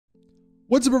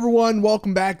What's up everyone,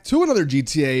 welcome back to another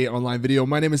GTA Online video.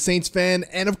 My name is Saintsfan,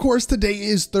 and of course today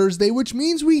is Thursday, which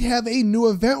means we have a new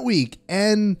event week.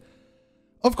 And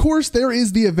of course there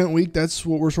is the event week, that's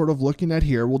what we're sort of looking at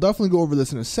here. We'll definitely go over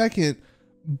this in a second,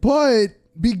 but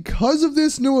because of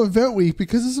this new event week,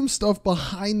 because of some stuff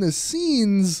behind the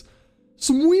scenes,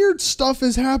 some weird stuff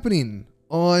is happening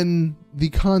on the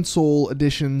console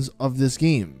editions of this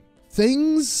game.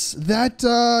 Things that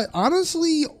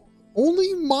honestly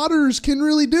only modders can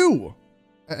really do,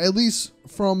 at least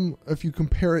from if you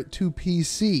compare it to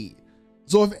PC.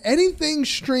 So if anything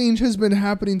strange has been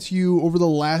happening to you over the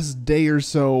last day or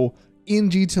so in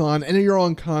GTA Online and you're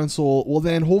on console, well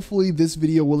then hopefully this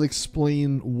video will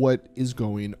explain what is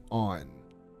going on.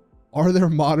 Are there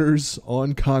modders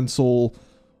on console?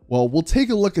 Well, we'll take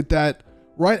a look at that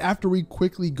right after we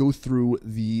quickly go through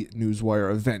the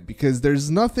Newswire event, because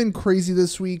there's nothing crazy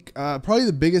this week. Probably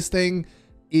the biggest thing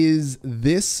is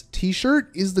this t-shirt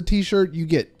is the t-shirt you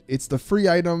get. It's the free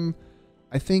item.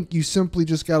 I think you simply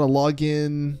just got to log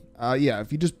in. Yeah,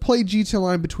 if you just play GTA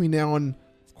Online between now and,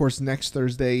 of course, next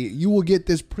Thursday, you will get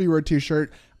this pretty rare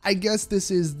t-shirt. I guess this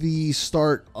is the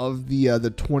start of the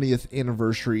 20th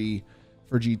anniversary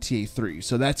for GTA 3.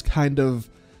 So that's kind of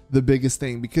the biggest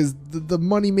thing, because the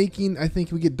money making, I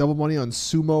think we get double money on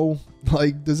sumo.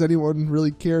 Like, does anyone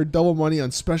really care? Double money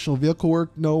on special vehicle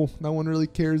work? No, no one really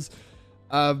cares.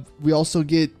 We also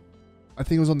get, I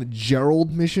think it was on the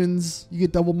Gerald missions, you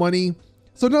get double money.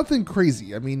 So nothing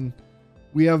crazy. I mean,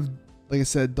 we have, like I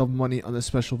said, double money on the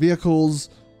special vehicles.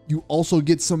 You also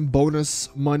get some bonus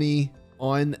money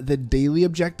on the daily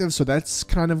objective, so that's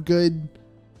kind of good.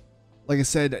 Like I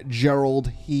said, Gerald,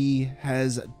 he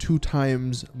has 2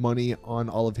 times money on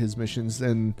all of his missions,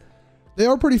 and they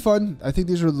are pretty fun. I think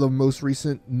these are the most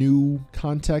recent new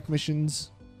contact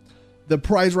missions. The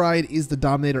prize ride is the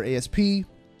Dominator ASP.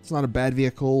 It's not a bad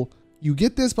vehicle. You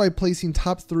get this by placing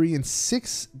top 3 in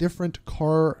 6 different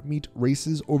car meet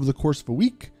races over the course of a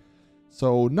week.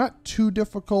 So not too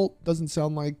difficult, doesn't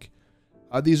sound like.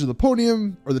 These are the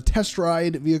podium or the test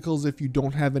ride vehicles if you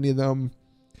don't have any of them.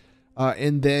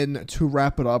 And then to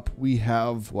wrap it up, we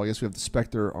have, well, I guess we have the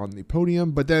Spectre on the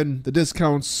podium, but then the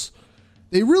discounts,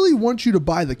 they really want you to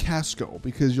buy the Casco,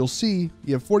 because you'll see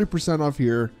you have 40% off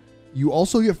here. You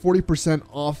also get 40%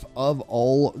 off of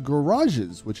all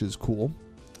garages, which is cool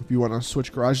if you want to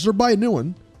switch garages or buy a new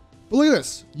one. But look at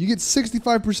this. You get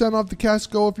 65% off the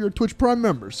Casco if you're a Twitch Prime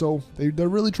member. So they're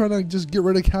really trying to just get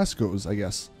rid of Cascos, I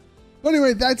guess. But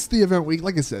anyway, that's the event week.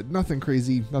 Like I said, nothing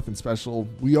crazy, nothing special.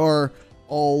 We are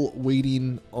all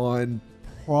waiting on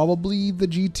probably the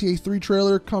GTA 3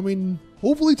 trailer coming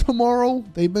hopefully tomorrow.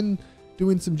 They've been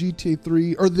doing some GTA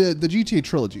 3, or the GTA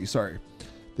trilogy, sorry.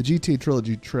 The GTA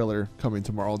Trilogy trailer coming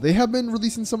tomorrow. They have been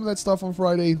releasing some of that stuff on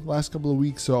Friday last couple of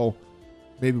weeks, so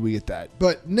maybe we get that.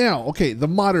 But now, okay, the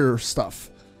modder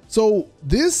stuff. So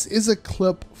this is a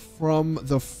clip from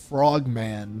the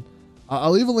Frogman.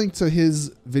 I'll leave a link to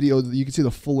his video that you can see the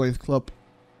full-length clip.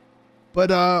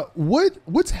 But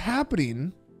what's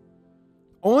happening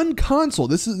on console?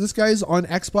 This guy's on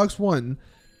Xbox One.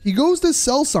 He goes to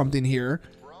sell something here,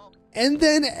 and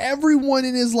then everyone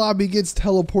in his lobby gets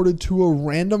teleported to a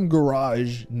random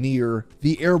garage near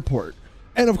the airport.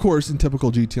 And of course, in typical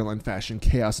GTA Online fashion,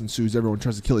 chaos ensues. Everyone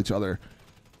tries to kill each other.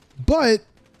 But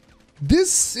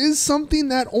this is something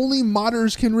that only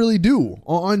modders can really do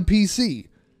on PC.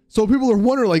 So people are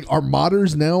wondering, like, are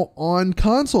modders now on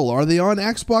console? Are they on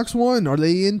Xbox One? Are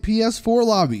they in PS4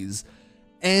 lobbies?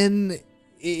 And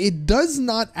it does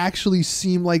not actually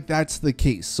seem like that's the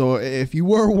case. So if you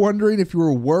were wondering, if you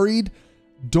were worried,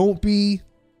 don't be,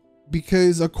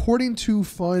 because according to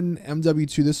Fun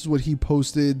MW2, this is what he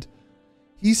posted.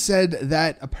 He said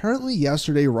that apparently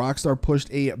yesterday Rockstar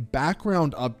pushed a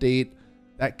background update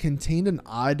that contained an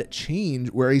odd change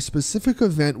where a specific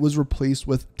event was replaced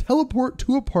with teleport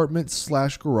to apartment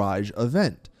 / garage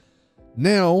event.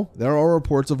 Now, there are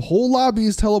reports of whole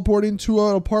lobbies teleporting to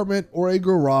an apartment or a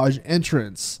garage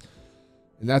entrance.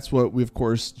 And that's what we, of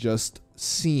course, just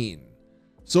seen.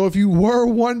 So if you were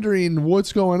wondering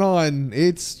what's going on,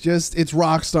 it's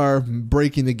Rockstar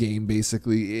breaking the game,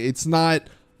 basically. It's not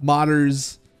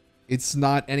modders. It's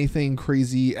not anything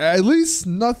crazy. At least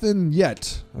nothing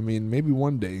yet. I mean, maybe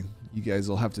one day you guys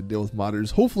will have to deal with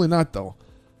modders. Hopefully not, though.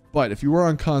 But if you were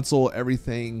on console,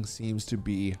 everything seems to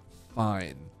be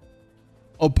fine.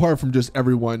 Apart from just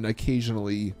everyone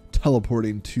occasionally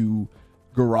teleporting to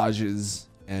garages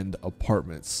and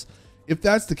apartments. If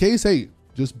that's the case, hey,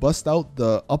 just bust out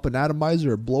the up and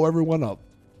atomizer and blow everyone up.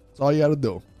 That's all you gotta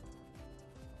do.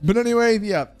 But anyway,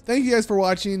 yeah, thank you guys for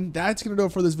watching. That's going to do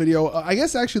it for this video. I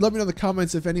guess actually let me know in the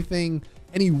comments if anything,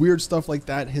 any weird stuff like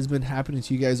that has been happening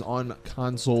to you guys on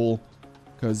console,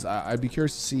 because I'd be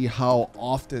curious to see how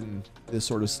often this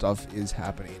sort of stuff is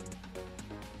happening.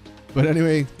 But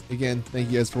anyway, again,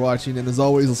 thank you guys for watching. And as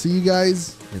always, I'll see you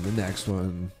guys in the next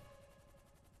one.